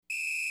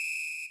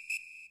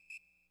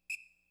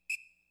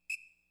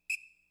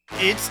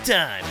It's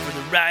time for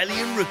the Riley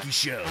and Rookie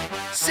Show,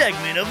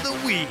 segment of the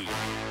week.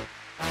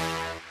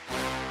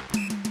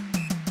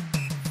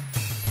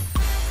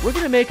 We're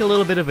going to make a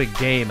little bit of a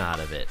game out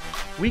of it.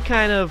 We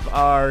kind of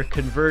are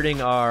converting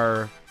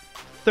our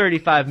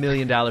 $35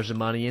 million of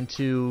money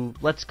into,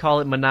 let's call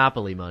it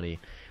Monopoly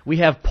money. We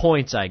have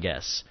points, I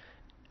guess.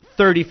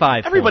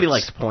 35 Everybody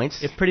points. likes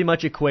points. It pretty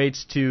much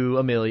equates to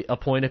a million. A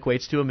point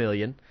equates to $1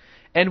 million.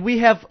 And we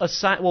have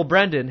assigned,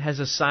 Brendan has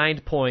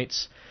assigned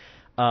points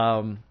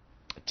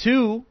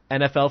to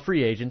NFL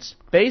free agents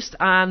based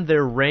on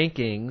their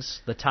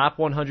rankings, the top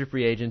 100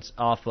 free agents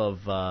off of,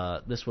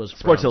 this was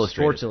Sports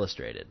Illustrated. Sports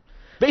Illustrated.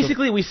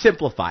 Basically, we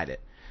simplified it.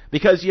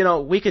 Because,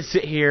 we could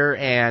sit here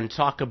and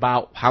talk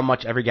about how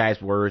much every guy's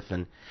worth.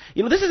 And,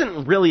 this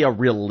isn't really a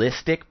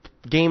realistic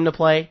game to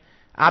play.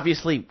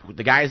 Obviously,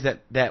 the guys that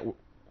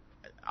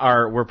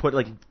were put,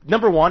 like,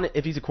 number one,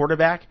 if he's a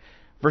quarterback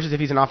versus if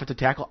he's an offensive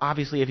tackle,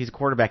 obviously, if he's a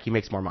quarterback, he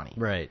makes more money.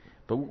 Right.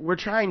 But we're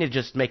trying to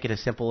just make it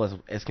as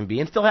simple as can be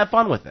and still have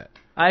fun with it.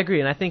 I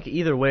agree, and I think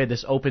either way,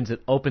 this opens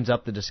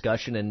up the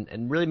discussion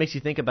and really makes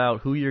you think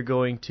about who you're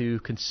going to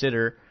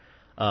consider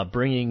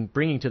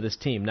bringing to this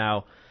team.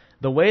 Now,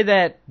 the way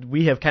that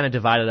we have kind of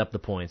divided up the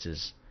points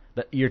is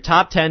that your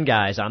top 10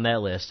 guys on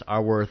that list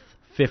are worth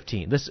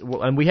 15.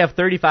 And we have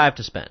 35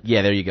 to spend.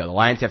 Yeah, there you go. The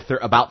Lions have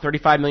about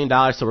 $35 million,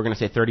 so we're going to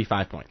say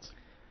 35 points.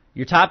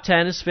 Your top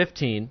 10 is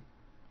 15.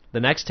 The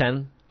next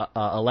 10,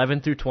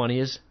 11 through 20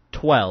 is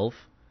 12.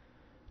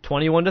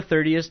 21 to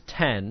 30 is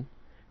 10.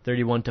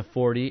 31 to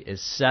 40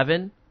 is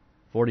 7.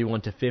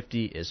 41 to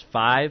 50 is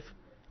 5.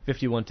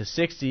 51 to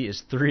 60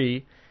 is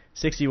 3.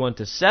 61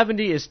 to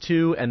 70 is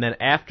 2, and then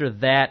after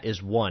that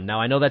is 1. Now,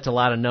 I know that's a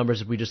lot of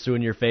numbers if we just threw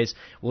in your face.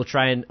 We'll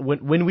try and,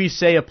 when we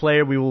say a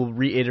player, we will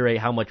reiterate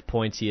how much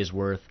points he is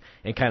worth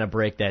and kind of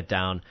break that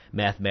down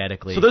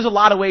mathematically. So there's a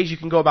lot of ways you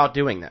can go about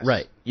doing this.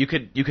 Right. You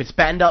could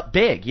spend up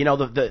big.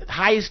 The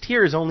highest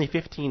tier is only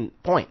 15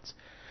 points.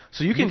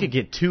 So you could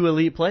get 2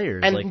 elite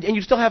players. And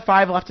you still have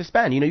 5 left to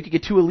spend. You could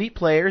get 2 elite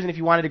players, and if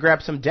you wanted to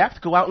grab some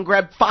depth, go out and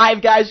grab 5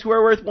 guys who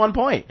are worth 1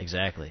 point.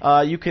 Exactly.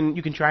 You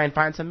can try and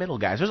find some middle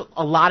guys. There's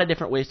a lot of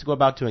different ways to go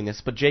about doing this.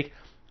 But, Jake,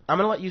 I'm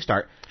going to let you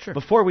start. Sure.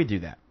 Before we do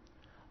that,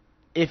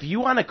 if you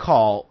want to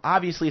call,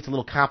 obviously it's a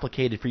little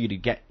complicated for you to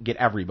get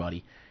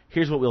everybody.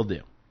 Here's what we'll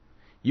do.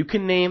 You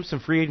can name some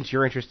free agents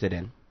you're interested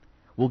in.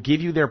 We'll give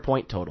you their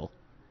point total,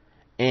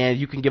 and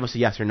you can give us a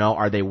yes or no.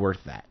 Are they worth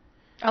that?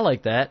 I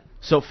like that.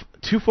 So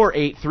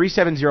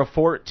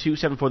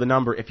 248-370-4274 the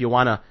number if you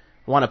want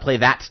to play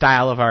that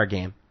style of our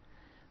game.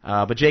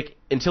 But Jake,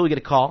 until we get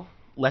a call,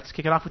 let's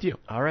kick it off with you.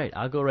 All right,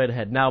 I'll go right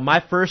ahead. Now, my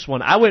first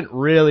one, I went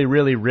really,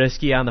 really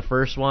risky on the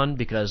first one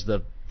because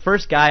the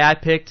first guy I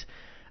picked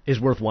is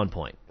worth 1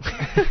 point.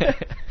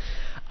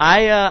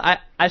 I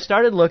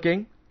started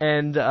looking,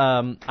 and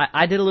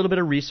I did a little bit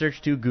of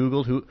research too.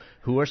 Googled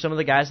who are some of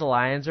the guys the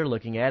Lions are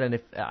looking at, and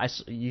if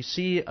you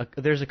see,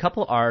 there's a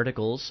couple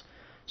articles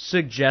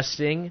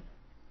suggesting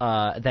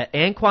that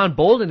Anquan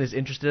Boldin is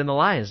interested in the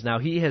Lions. Now,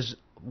 he has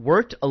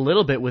worked a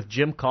little bit with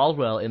Jim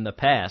Caldwell in the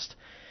past,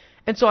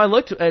 and so I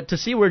looked to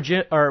see where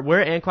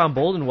Anquan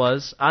Boldin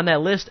was on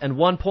that list, and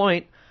 1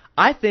 point.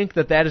 I think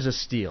that is a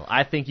steal.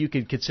 I think you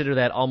could consider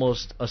that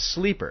almost a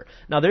sleeper.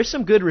 Now, there's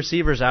some good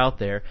receivers out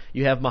there.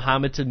 You have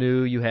Mohamed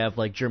Sanu. You have,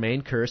 like,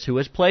 Jermaine Kearse, who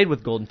has played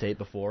with Golden Tate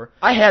before.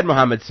 I had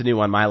Mohamed Sanu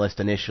on my list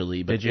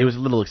initially, but it was a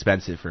little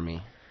expensive for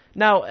me.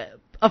 Now,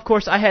 of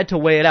course, I had to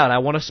weigh it out. I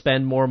want to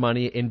spend more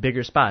money in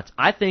bigger spots.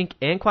 I think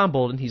Anquan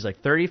Boldin, he's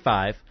like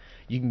 35.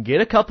 You can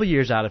get a couple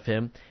years out of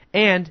him,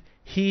 and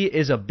he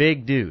is a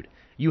big dude.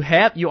 You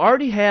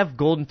already have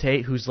Golden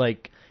Tate, who's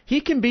like,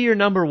 he can be your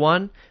number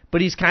one,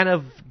 but he's kind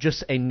of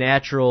just a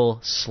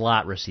natural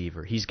slot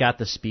receiver. He's got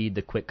the speed,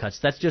 the quick cuts.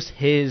 That's just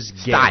his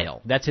style.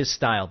 Game. That's his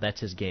style. That's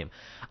his game.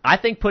 I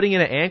think putting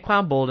in an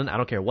Anquan Boldin, I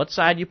don't care what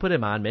side you put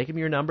him on, make him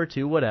your number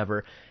 2,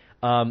 whatever,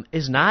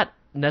 is not.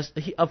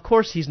 Of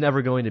course, he's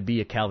never going to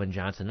be a Calvin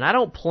Johnson, and I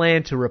don't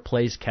plan to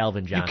replace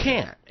Calvin Johnson. You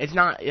can't. It's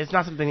not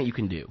something that you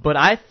can do. But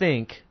I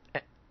think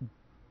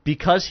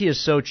because he is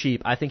so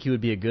cheap, I think he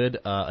would be a good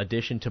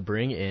addition to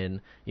bring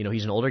in.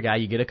 He's an older guy.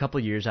 You get a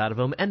couple years out of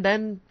him, and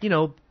then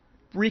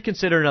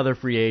reconsider another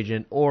free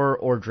agent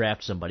or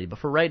draft somebody. But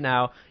for right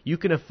now, you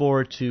can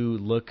afford to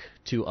look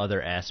to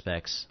other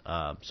aspects.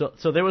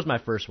 So there was my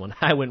first one.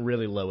 I went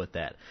really low with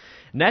that.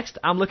 Next,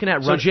 I'm looking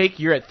at... So, Jake,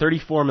 you're at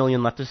 $34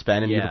 million left to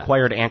spend, and you've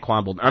acquired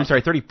Anquan Boldin. I'm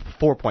sorry,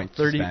 34 points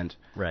to spend.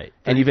 Right.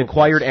 And you've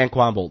acquired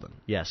Anquan Boldin.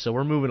 Yeah, so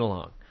we're moving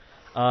along.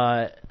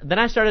 Then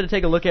I started to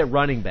take a look at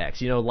running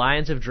backs.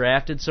 Lions have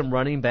drafted some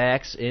running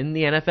backs in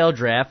the NFL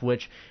draft,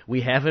 which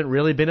we haven't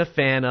really been a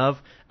fan of.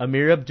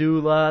 Amir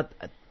Abdullah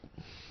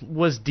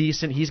was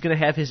decent. He's going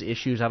to have his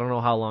issues. I don't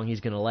know how long he's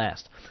going to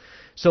last.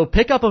 So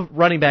pick up a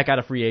running back out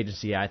of free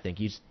agency, I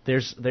think.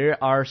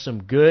 There are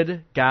some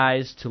good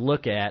guys to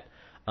look at,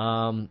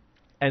 and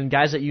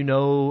guys that you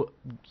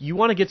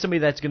want to get somebody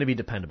that's going to be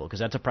dependable, because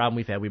that's a problem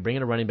we've had. We bring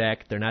in a running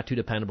back, they're not too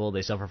dependable,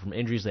 they suffer from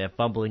injuries, they have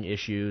fumbling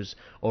issues,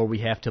 or we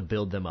have to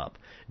build them up.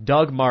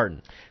 Doug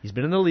Martin, he's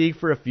been in the league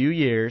for a few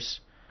years.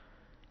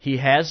 He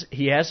has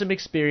some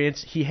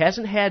experience. He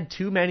hasn't had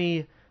too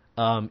many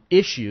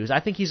issues.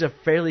 I think he's a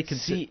fairly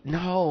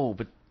no,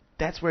 but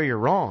that's where you're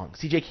wrong.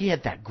 See, Jake, he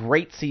had that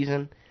great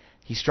season.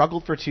 He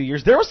struggled for 2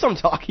 years. There was some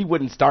talk he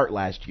wouldn't start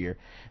last year,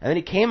 and then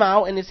he came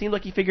out and it seemed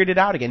like he figured it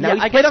out again. Now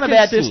he's played on a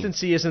bad team.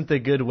 Consistency isn't the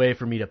good way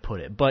for me to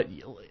put it, but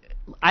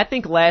I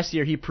think last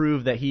year he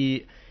proved that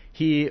he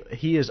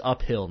is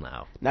uphill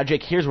now. Now,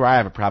 Jake, here's where I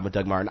have a problem with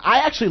Doug Martin. I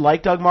actually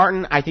like Doug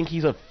Martin. I think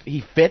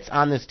he fits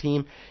on this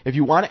team. If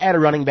you want to add a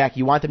running back,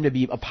 you want them to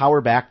be a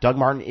power back. Doug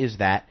Martin is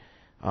that.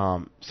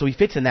 So he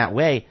fits in that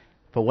way.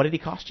 But what did he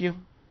cost you?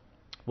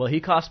 Well,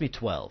 he cost me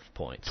 12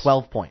 points.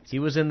 12 points. He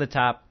was in the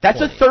top That's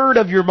 20. a third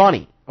of your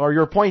money or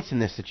your points in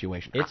this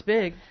situation. It's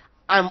big.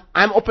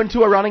 I'm open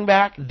to a running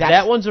back.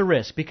 That one's a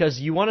risk because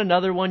you want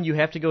another one, you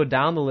have to go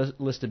down the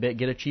list a bit,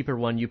 get a cheaper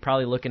one. You're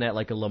probably looking at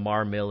like a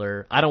Lamar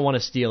Miller. I don't want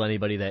to steal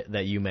anybody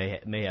that you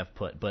may have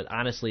put, but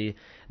honestly,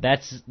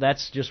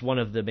 that's just one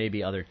of the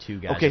maybe other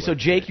two guys. Okay, so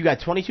Jake, you got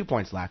 22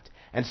 points left,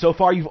 and so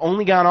far you've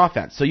only gone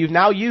offense. So you've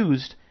now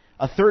used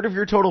a third of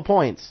your total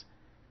points,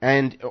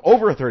 and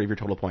over a third of your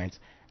total points,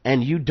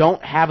 and you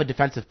don't have a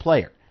defensive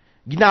player.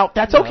 Now,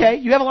 that's okay.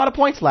 You have a lot of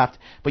points left,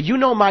 but you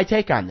know my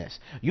take on this.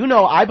 You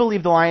know I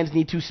believe the Lions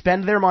need to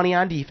spend their money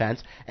on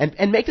defense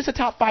and make this a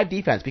top 5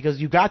 defense because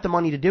you've got the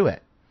money to do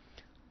it.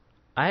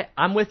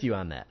 I'm with you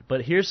on that,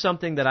 but here's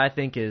something that I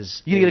think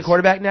is... You going to get a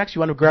quarterback next? You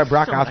want to grab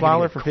Brock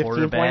Osweiler for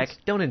 15 points?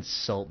 Don't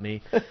insult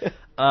me.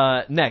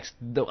 Next,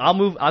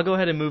 I'll go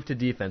ahead and move to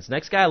defense.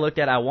 Next guy I looked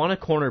at, I want a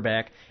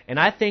cornerback, and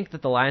I think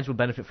that the Lions would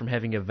benefit from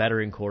having a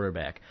veteran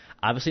quarterback.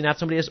 Obviously not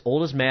somebody as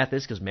old as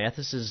Mathis, because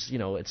Mathis is,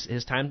 it's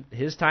his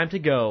time to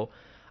go.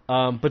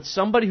 But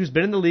somebody who's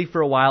been in the league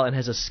for a while and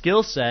has a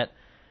skill set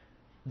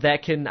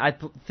that can, I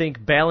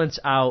think, balance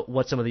out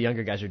what some of the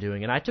younger guys are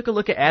doing. And I took a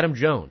look at Adam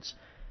Jones.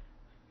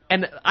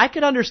 And I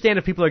could understand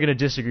if people are going to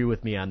disagree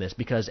with me on this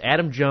because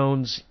Adam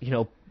Jones,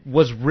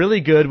 was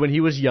really good when he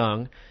was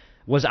young,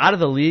 was out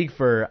of the league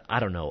for, I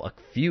don't know, a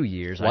few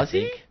years, I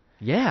think.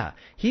 He? Yeah.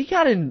 He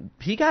got in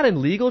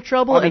legal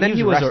trouble and then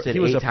he was arrested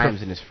 8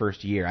 times in his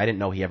first year. I didn't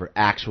know he ever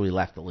actually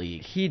left the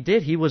league. He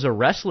did. He was a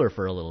wrestler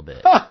for a little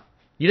bit. Huh.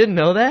 You didn't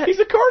know that? He's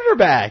a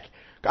quarterback.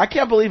 I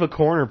can't believe a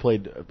corner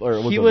played or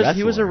was a wrestler.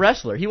 He was a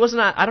wrestler. He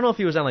wasn't. I don't know if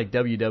he was on like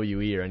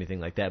WWE or anything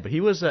like that, but he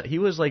was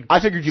like. I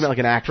figured you meant like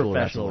an actual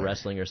professional wrestler.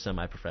 wrestling or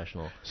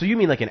semi-professional. So you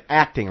mean like an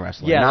acting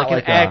wrestler? Yeah, not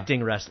like an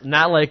acting wrestler,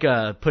 not like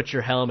put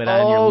your helmet on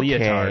and your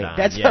leotard on.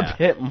 That's a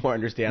bit more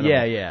understandable.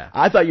 Yeah.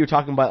 I thought you were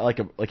talking about like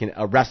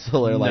a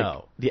wrestler,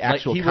 like the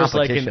actual he competition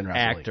was like an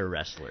wrestling. actor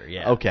wrestler.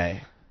 Yeah.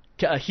 Okay.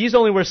 He's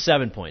only worth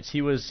 7 points.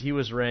 He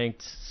was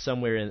ranked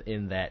somewhere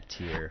in that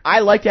tier. I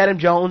liked Adam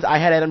Jones. I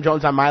had Adam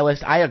Jones on my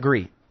list. I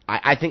agree.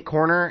 I think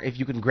corner, if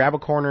you can grab a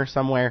corner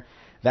somewhere,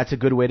 that's a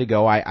good way to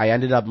go. I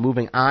ended up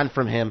moving on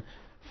from him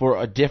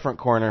for a different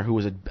corner who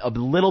was a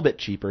little bit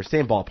cheaper,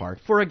 same ballpark.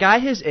 For a guy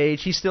his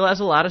age, he still has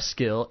a lot of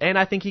skill, and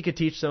I think he could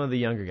teach some of the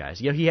younger guys.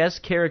 He has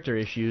character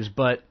issues,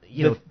 but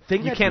you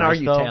can't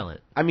argue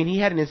talent. I mean, he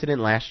had an incident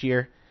last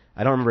year.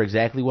 I don't remember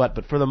exactly what,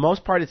 but for the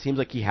most part, it seems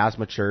like he has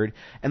matured,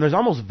 and there's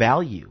almost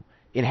value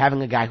in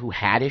having a guy who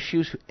had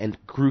issues and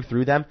grew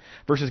through them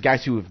versus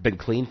guys who have been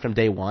clean from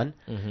day one,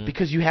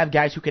 because you have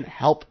guys who can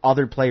help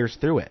other players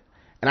through it.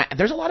 And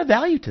there's a lot of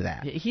value to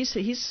that.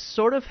 He's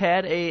sort of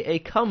had a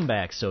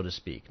comeback, so to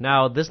speak.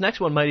 Now, this next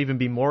one might even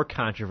be more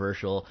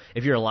controversial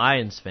if you're a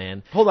Lions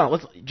fan. Hold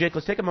on, Jake,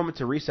 let's take a moment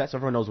to reset so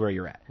everyone knows where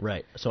you're at.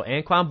 Right. So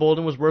Anquan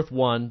Boldin was worth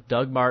 1,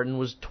 Doug Martin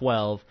was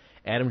 12,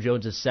 Adam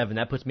Jones is 7.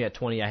 That puts me at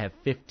 20. I have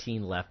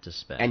 15 left to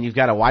spend. And you've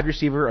got a wide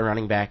receiver, a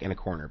running back, and a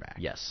cornerback.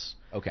 Yes.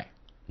 Okay.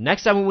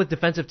 Next, I went with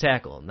defensive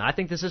tackle. Now, I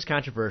think this is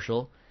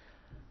controversial.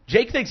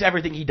 Jake thinks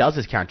everything he does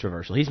is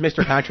controversial. He's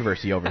Mr.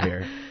 Controversy over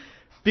here.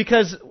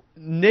 Because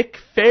Nick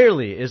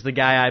Fairley is the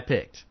guy I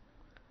picked.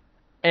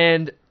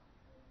 And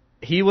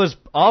he was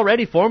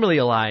already formerly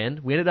a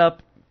Lion. We ended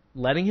up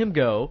letting him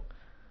go.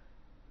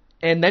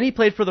 And then he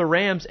played for the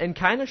Rams and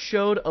kind of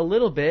showed a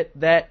little bit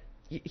that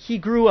he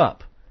grew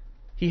up.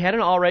 He had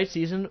an all-right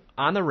season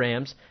on the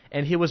Rams,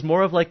 and he was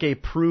more of like a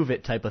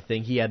prove-it type of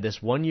thing. He had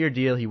this one-year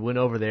deal. He went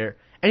over there,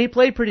 and he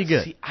played pretty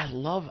good. See, I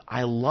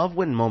love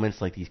when moments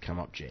like these come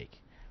up, Jake,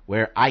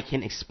 where I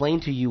can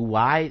explain to you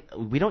why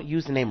we don't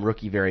use the name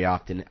rookie very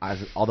often,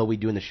 although we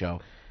do in the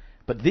show.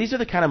 But these are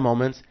the kind of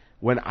moments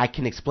when I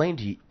can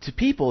explain to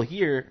people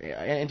here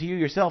and to you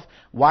yourself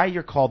why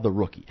you're called the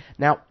rookie.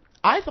 Now,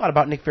 I thought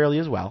about Nick Fairley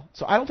as well,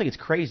 so I don't think it's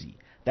crazy.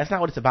 That's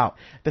not what it's about.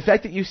 The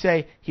fact that you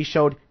say he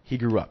showed he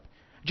grew up.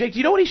 Jake, do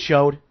you know what he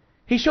showed?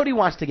 He showed he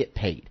wants to get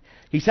paid.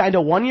 He signed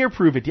a one-year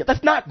prove-it deal.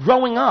 That's not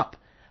growing up.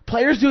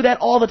 Players do that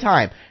all the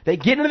time. They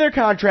get into their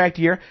contract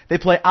year, they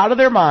play out of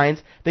their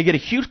minds, they get a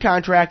huge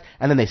contract,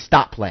 and then they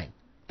stop playing.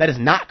 That is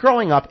not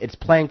growing up, it's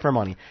playing for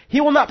money.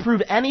 He will not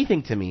prove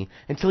anything to me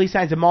until he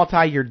signs a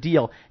multi-year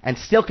deal and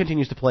still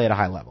continues to play at a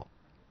high level.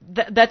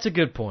 That's a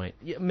good point.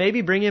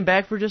 Maybe bring him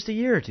back for just a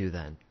year or two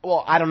then.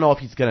 Well, I don't know if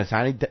he's going to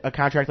sign a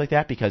contract like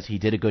that because he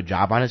did a good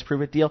job on his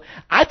prove-it deal.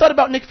 I thought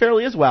about Nick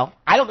Fairley as well.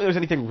 I don't think there's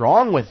anything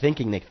wrong with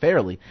thinking Nick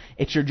Fairley.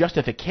 It's your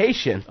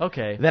justification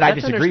that I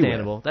disagree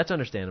with. That's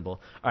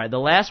understandable. All right, the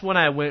last one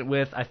I went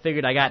with, I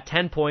figured I got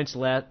 10 points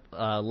left.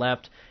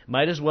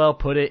 Might as well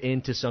put it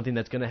into something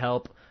that's going to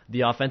help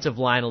the offensive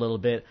line a little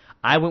bit.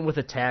 I went with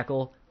a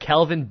tackle,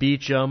 Kelvin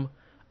Beachum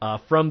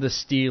from the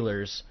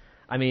Steelers.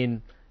 I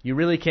mean, you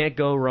really can't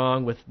go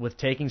wrong with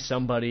taking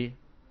somebody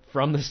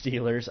from the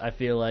Steelers, I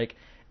feel like.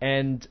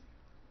 And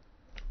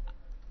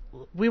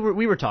we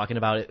were talking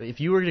about it.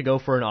 If you were to go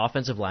for an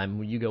offensive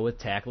lineman, you go with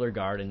tackle or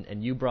guard,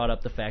 and you brought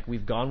up the fact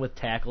we've gone with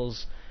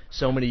tackles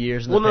so many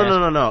years in the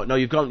past. No.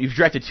 You've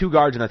drafted 2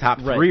 guards in the top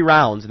 3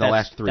 rounds in the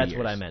last 3 years. That's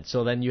what I meant.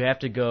 So then you have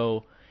to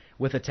go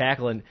with a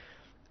tackle, and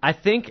I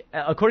think,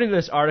 according to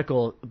this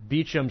article,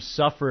 Beachum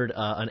suffered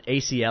an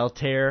ACL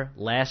tear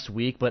last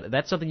week, but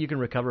that's something you can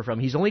recover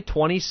from. He's only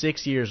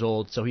 26 years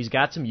old, so he's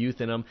got some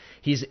youth in him.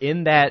 He's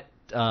in that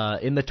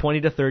in the 20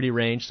 to 30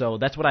 range, so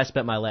that's what I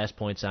spent my last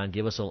points on.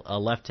 Give us a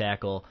left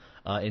tackle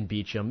in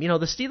Beachum. You know,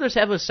 the Steelers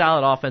have a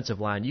solid offensive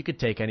line. You could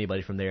take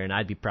anybody from there, and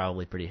I'd be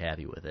probably pretty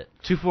happy with it.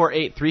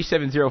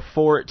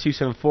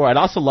 248-370-4274. I'd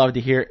also love to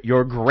hear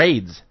your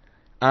grades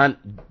on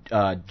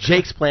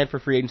Jake's plan for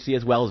free agency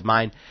as well as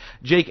mine.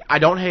 Jake, I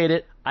don't hate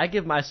it. I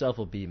give myself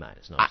a B-. No,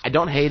 I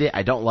don't hate it.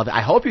 I don't love it.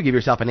 I hope you give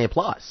yourself an A+.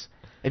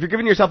 If you're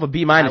giving yourself a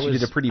B-, you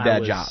did a pretty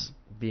bad job.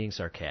 Being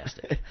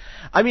sarcastic.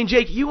 I mean,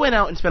 Jake, you went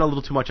out and spent a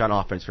little too much on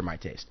offense for my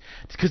taste.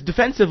 Because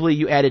defensively,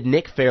 you added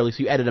Nick Fairley,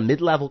 so you added a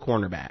mid-level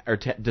cornerback or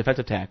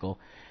defensive tackle,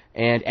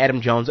 and Adam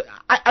Jones.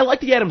 I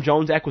like the Adam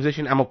Jones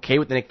acquisition. I'm okay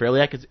with the Nick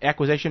Fairley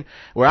acquisition.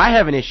 Where I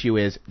have an issue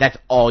is that's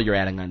all you're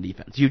adding on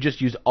defense. You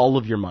just used all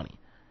of your money.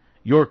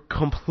 You're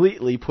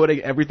completely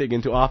putting everything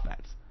into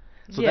offense.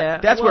 So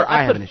that's where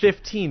I have an issue. I put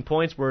 15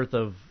 points worth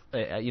of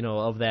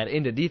that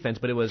into defense,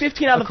 but it was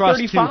 15 out of across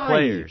 35. 2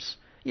 players.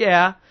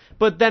 Yeah,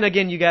 but then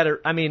again, you got to.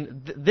 I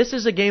mean, this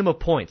is a game of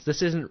points.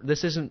 This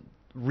isn't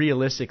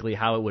realistically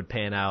how it would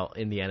pan out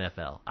in the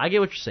NFL. I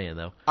get what you're saying,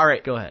 though. All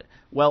right, go ahead.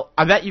 Well,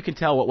 I bet you can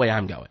tell what way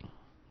I'm going.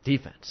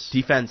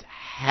 Defense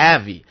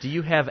heavy. Do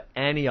you have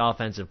any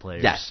offensive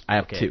players? Yes, I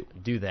have 2.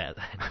 Do that.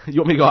 You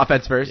want me to go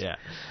offense first? Yeah.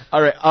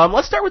 All right.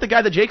 Let's start with the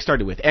guy that Jake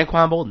started with,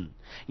 Anquan Boldin.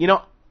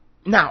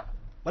 Now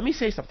let me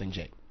say something,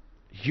 Jake.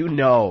 You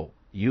know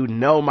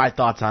my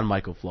thoughts on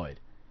Michael Floyd.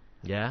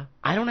 Yeah.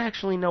 I don't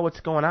actually know what's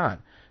going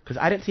on because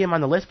I didn't see him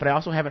on the list, but I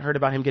also haven't heard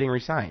about him getting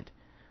re-signed.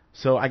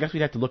 So I guess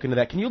we'd have to look into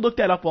that. Can you look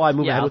that up while I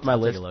move ahead with my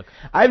list? Take a look.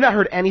 I have not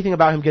heard anything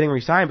about him getting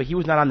re-signed, but he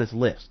was not on this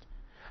list.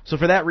 So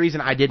for that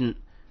reason, I didn't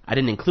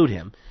include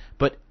him.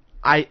 But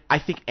I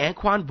think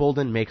Anquan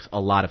Boldin makes a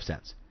lot of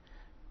sense.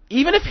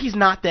 Even if he's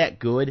not that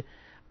good,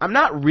 I'm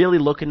not really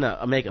looking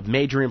to make a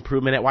major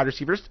improvement at wide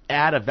receiver. Just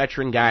add a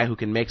veteran guy who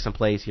can make some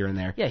plays here and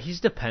there. Yeah, he's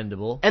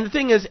dependable. And the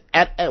thing is,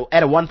 at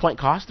a 1-point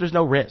cost, there's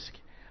no risk.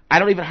 I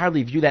don't even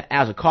hardly view that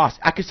as a cost.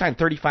 I could sign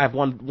 35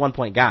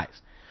 one-point guys.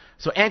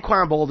 So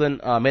Anquan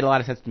Boldin made a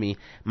lot of sense to me.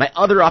 My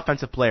other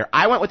offensive player,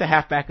 I went with a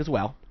halfback as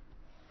well.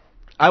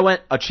 I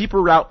went a cheaper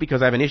route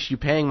because I have an issue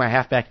paying my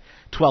halfback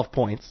 12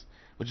 points,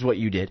 which is what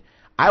you did.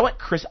 I went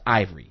Chris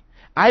Ivory.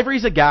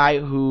 Ivory's a guy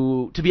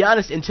who, to be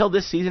honest, until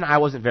this season, I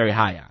wasn't very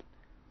high on.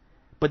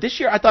 But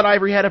this year, I thought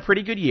Ivory had a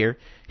pretty good year.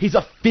 He's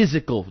a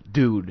physical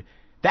dude.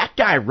 That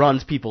guy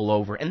runs people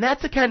over, and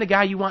that's the kind of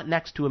guy you want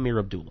next to Amir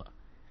Abdullah.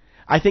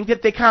 I think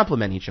that they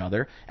complement each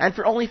other, and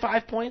for only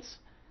 5 points,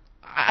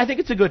 I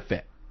think it's a good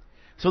fit.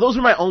 So those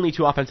are my only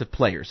 2 offensive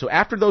players. So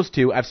after those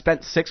 2, I've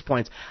spent 6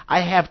 points.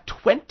 I have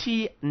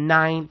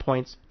 29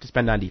 points to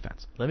spend on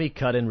defense. Let me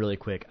cut in really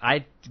quick.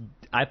 I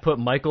put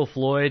Michael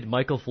Floyd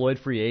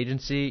free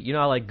agency. You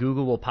know how like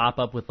Google will pop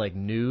up with like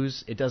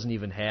news? It doesn't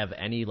even have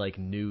any like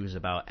news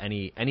about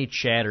any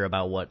chatter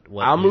about what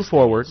I'll move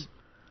forward.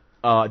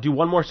 Do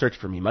one more search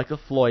for me. Michael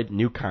Floyd,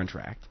 new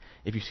contract.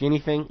 If you see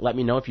anything, let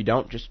me know. If you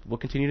don't, we'll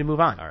continue to move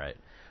on. All right.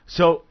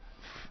 So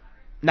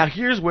now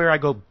here's where I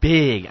go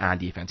big on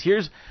defense.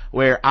 Here's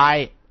where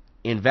I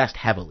invest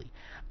heavily.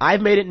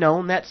 I've made it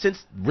known that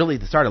since really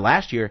the start of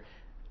last year,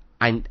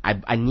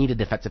 I need a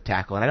defensive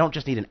tackle, and I don't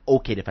just need an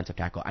okay defensive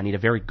tackle. I need a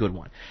very good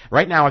one.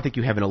 Right now, I think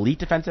you have an elite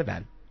defensive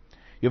end.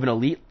 You have an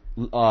elite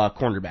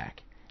cornerback.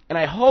 And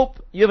I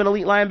hope you have an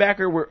elite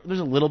linebacker where there's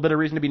a little bit of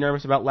reason to be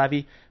nervous about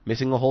Levy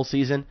missing the whole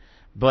season.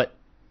 But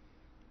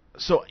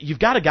so you've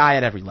got a guy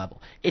at every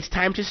level. It's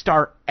time to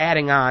start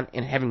adding on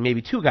and having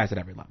maybe 2 guys at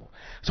every level.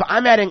 So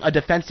I'm adding a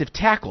defensive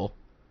tackle.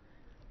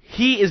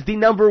 He is the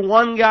number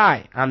 1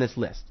 guy on this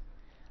list.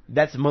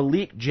 That's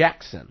Malik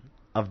Jackson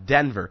of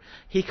Denver.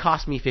 He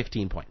cost me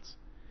 15 points.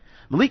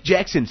 Malik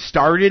Jackson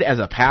started as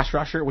a pass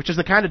rusher, which is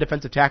the kind of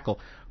defensive tackle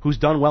who's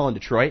done well in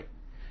Detroit.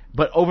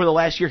 But over the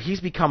last year,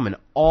 he's become an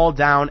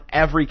all-down,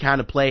 every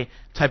kind of play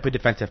type of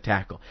defensive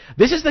tackle.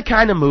 This is the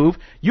kind of move,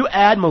 you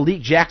add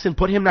Malik Jackson,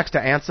 put him next to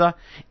Ansah,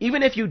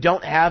 even if you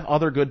don't have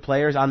other good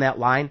players on that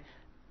line,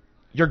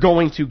 you're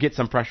going to get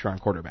some pressure on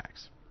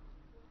quarterbacks.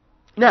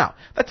 Now,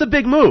 that's a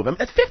big move. I mean,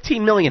 that's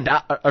 $15 million,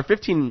 or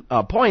 15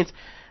 points.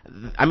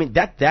 I mean,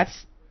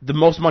 that's the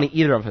most money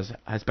either of us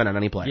has spent on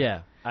any player.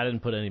 Yeah, I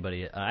didn't put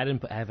anybody. I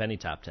didn't have any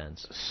top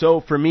 10s.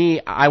 So for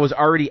me, I was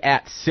already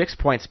at 6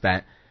 points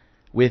spent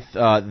with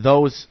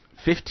those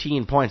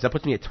 15 points. That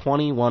puts me at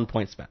 21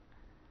 points spent.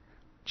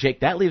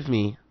 Jake, that leaves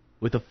me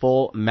with a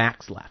full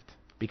max left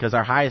because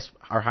our highest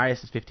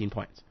is 15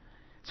 points.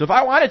 So if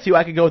I wanted to,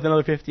 I could go with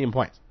another 15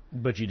 points.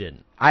 But you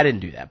didn't. I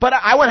didn't do that. But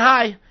I went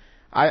high.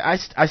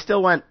 I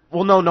still went.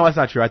 Well, no, that's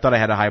not true. I thought I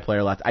had a high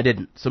player left. I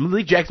didn't. So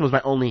Malik Jackson was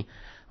my only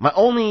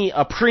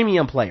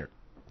premium player.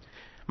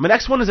 My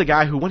next one is a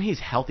guy who, when he's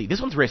healthy, this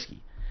one's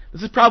risky.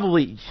 This is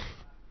probably.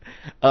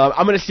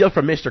 I'm going to steal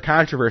from Mr.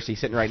 Controversy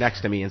sitting right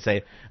next to me and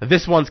say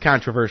this one's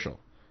controversial.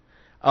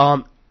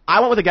 I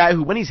went with a guy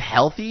who, when he's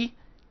healthy,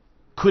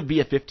 could be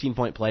a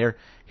 15-point player.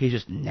 He's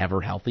just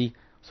never healthy,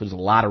 so there's a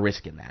lot of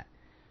risk in that.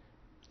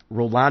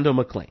 Rolando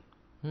McClain.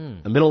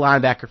 The middle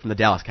linebacker from the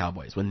Dallas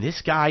Cowboys. When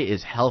this guy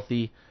is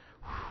healthy,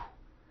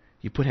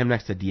 you put him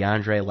next to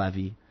DeAndre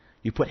Levy.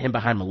 You put him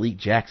behind Malik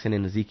Jackson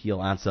and Ezekiel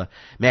Ansah.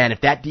 Man,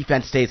 if that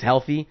defense stays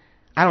healthy,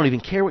 I don't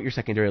even care what your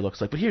secondary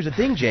looks like. But here's the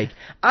thing, Jake.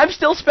 I'm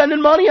still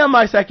spending money on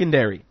my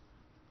secondary.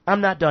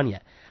 I'm not done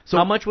yet. So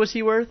how much was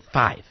he worth?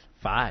 5.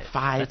 5.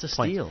 That's a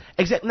points. steal.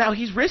 Exactly. Now,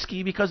 he's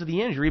risky because of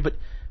the injury, but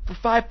for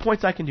 5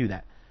 points, I can do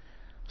that.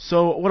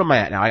 So what am I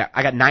at now?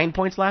 I got 9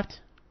 points left?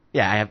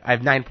 Yeah, I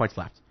have 9 points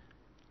left.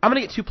 I'm going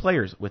to get 2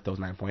 players with those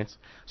 9 points,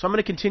 so I'm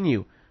going to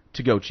continue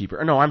to go cheaper.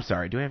 Or no, I'm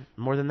sorry. Do I have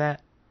more than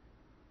that?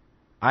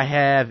 I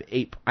have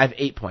 8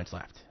 points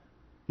left.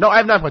 No, I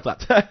have 9 points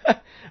left.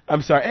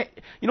 I'm sorry. Hey,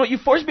 you know what? You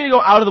forced me to go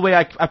out of the way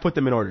I put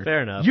them in order.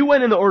 Fair enough. You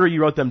went in the order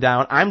you wrote them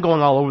down. I'm going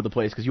all over the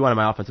place because you wanted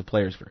my offensive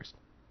players first.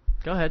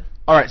 Go ahead.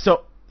 All right,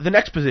 so the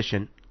next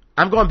position,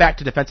 I'm going back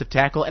to defensive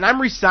tackle, and I'm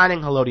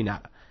re-signing Haloti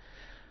Ngata.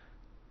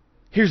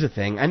 Here's the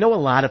thing. I know a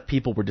lot of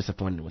people were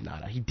disappointed with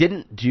Ngata. He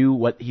didn't do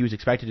what he was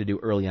expected to do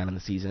early on in the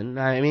season.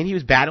 I mean, he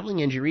was battling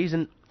injuries,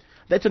 and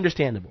that's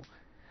understandable.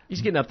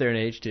 He's getting up there in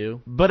age,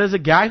 too. But as a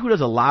guy who does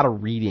a lot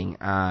of reading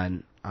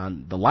on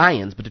the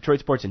Lions, but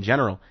Detroit sports in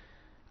general,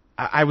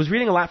 I was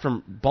reading a lot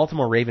from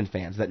Baltimore Raven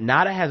fans that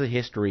Ngata has a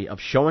history of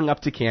showing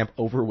up to camp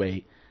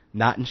overweight,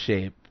 not in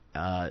shape,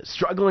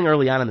 struggling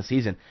early on in the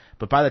season.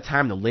 But by the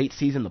time the late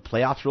season, the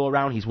playoffs roll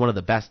around, he's one of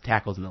the best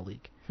tackles in the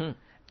league.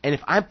 And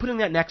if I'm putting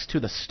that next to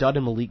the stud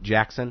in Malik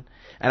Jackson,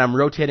 and I'm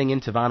rotating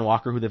into Von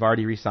Walker, who they've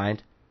already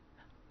re-signed,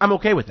 I'm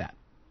okay with that.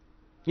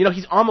 You know,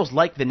 he's almost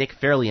like the Nick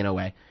Fairley in a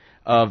way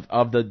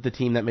of the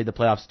team that made the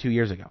playoffs 2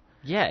 years ago.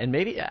 Yeah, and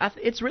maybe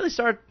it's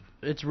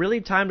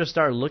really time to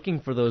start looking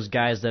for those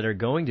guys that are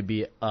going to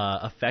be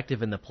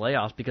effective in the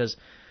playoffs because,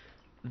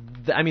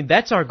 I mean,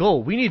 that's our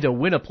goal. We need to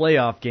win a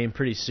playoff game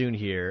pretty soon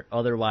here.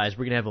 Otherwise,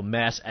 we're going to have a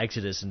mass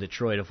exodus in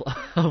Detroit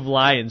of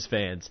Lions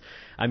fans.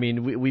 I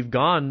mean, we've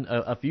gone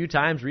a few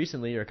times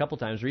recently, or a couple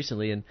times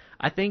recently, and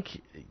I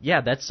think,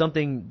 yeah, that's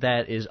something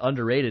that is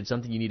underrated,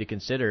 something you need to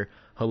consider.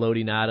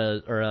 Haloti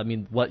Ngata, or I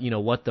mean,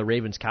 what the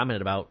Ravens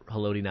commented about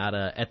Haloti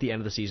Ngata at the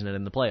end of the season and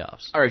in the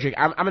playoffs. All right, Jake,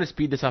 I'm going to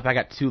speed this up. I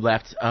got 2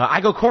 left.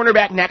 I go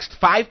cornerback next.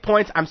 5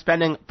 points. I'm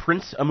spending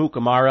Prince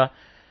Amukamara.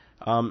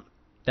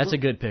 That's a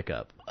good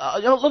pickup. A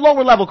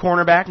lower level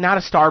cornerback, not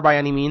a star by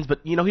any means,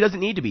 but he doesn't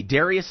need to be.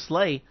 Darius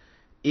Slay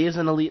is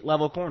an elite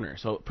level corner,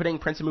 so putting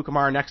Prince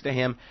Amukamara next to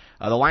him.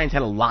 The Lions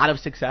had a lot of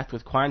success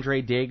with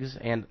Quandre Diggs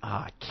and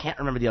I can't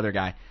remember the other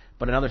guy,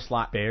 but another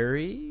slot.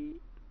 Barry?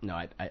 No,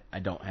 I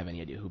don't have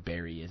any idea who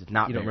Barry is. It's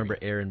not. You don't remember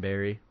Aaron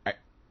Barry?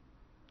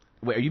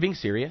 Wait, are you being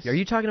serious? Are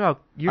you talking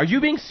about? Are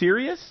you being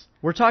serious?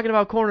 We're talking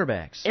about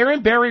cornerbacks.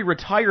 Aaron Barry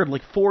retired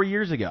like 4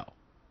 years ago.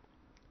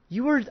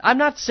 I'm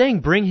not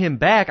saying bring him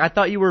back. I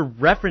thought you were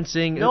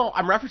referencing. No,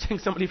 I'm referencing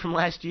somebody from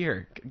last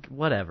year.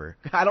 Whatever.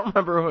 I don't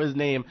remember his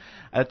name.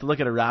 I have to look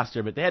at a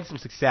roster, but they had some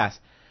success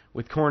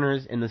with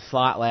corners in the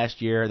slot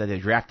last year that they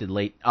drafted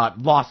late.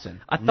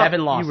 Lawson. I thought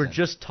Nevin Lawson. You were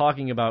just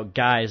talking about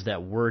guys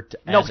that worked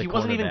as No, a he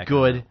wasn't even cornerback.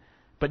 good,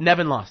 but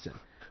Nevin Lawson.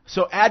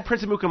 So add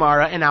Prince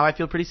Amukamara, and now I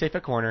feel pretty safe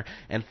at corner.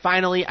 And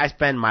finally, I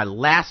spend my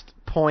last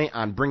point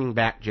on bringing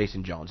back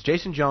Jason Jones.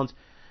 Jason Jones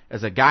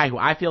is a guy who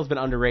I feel has been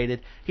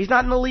underrated. He's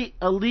not an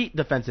elite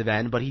defensive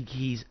end, but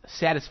he's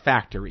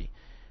satisfactory.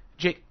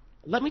 Jake,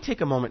 let me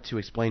take a moment to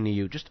explain to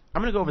you.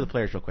 I'm going to go over the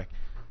players real quick.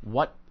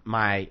 What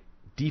my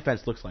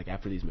defense looks like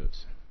after these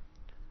moves.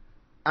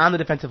 On the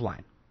defensive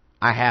line,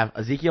 I have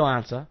Ezekiel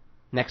Ansah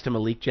next to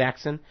Malik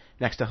Jackson,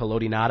 next to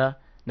Haloti Ngata,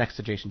 next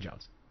to Jason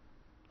Jones.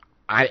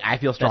 I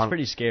feel strong. That's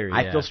pretty scary.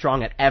 I feel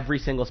strong at every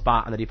single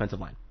spot on the defensive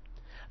line.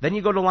 Then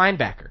you go to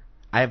linebacker.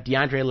 I have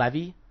DeAndre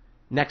Levy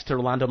next to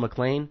Rolando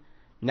McClain,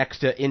 next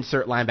to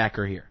insert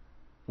linebacker here.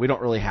 We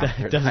don't really have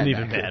That doesn't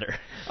even matter.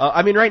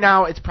 I mean, right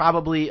now it's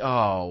probably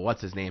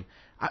what's his name?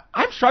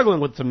 I'm struggling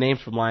with some names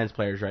from Lions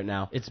players right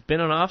now. It's been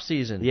an off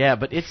season. Yeah,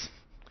 but it's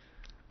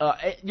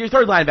your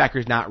third linebacker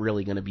is not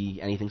really going to be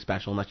anything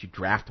special unless you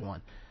draft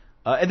one.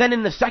 And then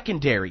in the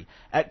secondary,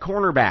 at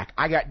cornerback,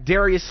 I got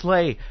Darius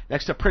Slay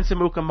next to Prince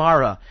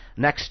Amukamara,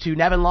 next to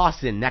Nevin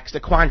Lawson, next to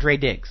Quandre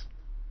Diggs.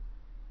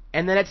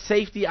 And then at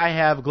safety, I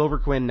have Glover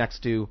Quinn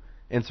next to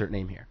insert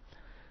name here.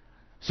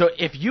 So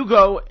if you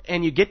go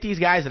and you get these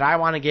guys that I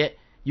want to get,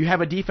 you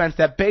have a defense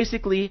that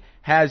basically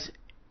has,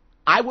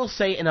 I will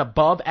say, an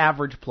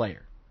above-average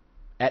player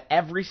at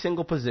every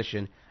single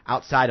position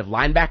outside of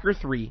linebacker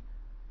 3,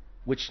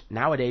 which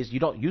nowadays you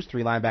don't use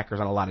 3 linebackers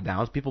on a lot of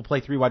downs. People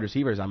play 3 wide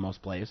receivers on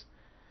most plays.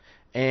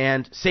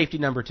 And safety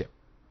number 2.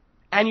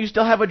 And you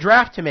still have a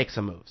draft to make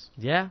some moves.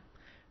 Yeah.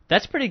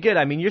 That's pretty good.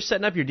 I mean, you're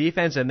setting up your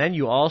defense, and then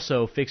you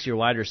also fix your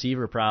wide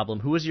receiver problem.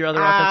 Who was your other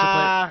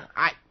offensive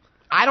player?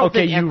 I don't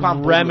think you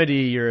Anquan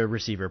remedy your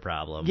receiver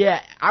problem.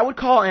 Yeah, I would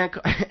call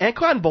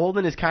Anquan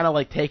Boldin is kind of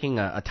like taking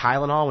a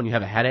Tylenol when you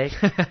have a headache,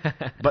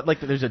 but like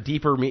there's a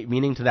deeper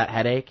meaning to that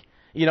headache.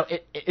 You know,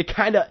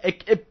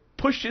 it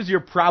pushes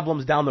your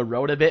problems down the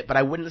road a bit, but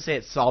I wouldn't say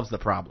it solves the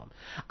problem.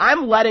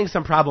 I'm letting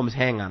some problems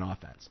hang on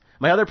offense.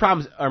 My other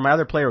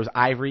player was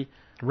Ivory.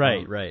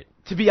 Right.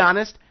 To be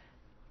honest,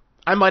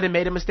 I might have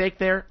made a mistake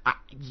there.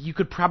 You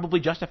could probably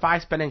justify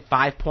spending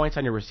 5 points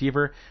on your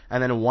receiver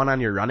and then 1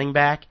 on your running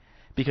back,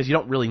 because you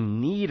don't really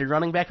need a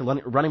running back.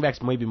 Running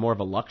back's maybe more of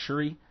a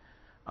luxury.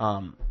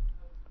 But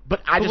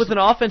with an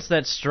offense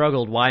that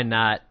struggled, why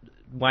not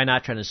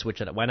try to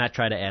switch it up? Why not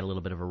try to add a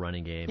little bit of a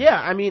running game? Yeah,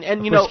 I mean,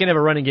 and you can have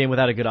a running game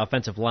without a good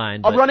offensive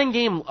line. A running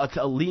game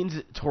leans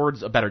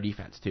towards a better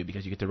defense too,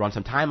 because you get to run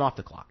some time off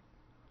the clock.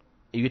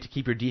 You get to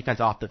keep your defense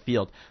off the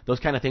field. Those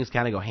kind of things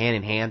kind of go hand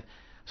in hand.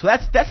 So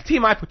that's the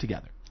team I put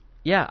together.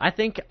 Yeah, I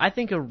think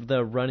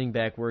the running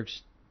back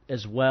works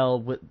as well.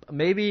 With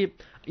maybe,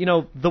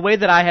 the way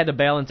that I had to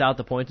balance out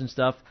the points and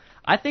stuff,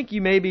 I think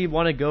you maybe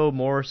want to go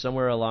more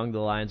somewhere along the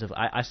lines of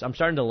I'm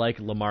starting to like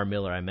Lamar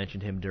Miller. I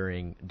mentioned him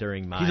during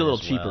mine. He's a little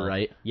as cheaper, well.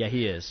 right? Yeah,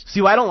 he is. See,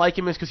 why I don't like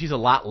him is because he's a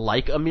lot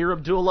like Amir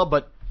Abdullah,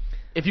 but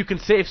if you can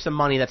save some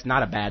money, that's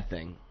not a bad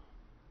thing.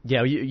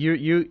 Yeah,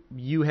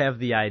 you have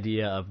the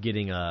idea of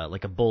getting a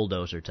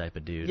bulldozer type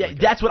of dude. Yeah,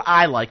 that's what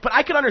I like. But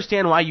I can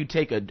understand why you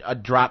take a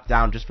drop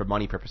down just for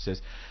money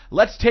purposes.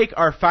 Let's take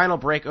our final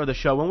break of the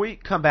show. When we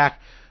come back,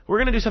 we're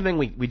going to do something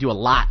we do a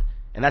lot,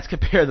 and that's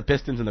compare the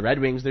Pistons and the Red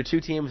Wings. They're 2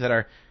 teams that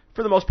are,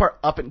 for the most part,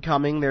 up and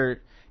coming.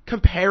 They're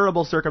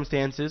comparable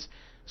circumstances.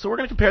 So we're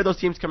going to compare those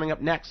teams coming up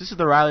next. This is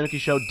the Riley and Ricky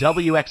Show,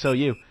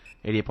 WXOU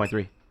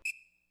 88.3.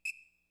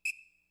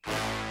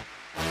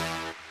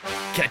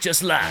 Catch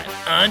us live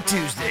on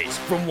Tuesdays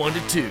from 1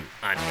 to 2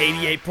 on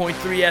 88.3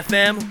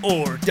 FM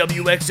or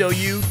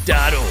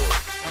WXOU.org.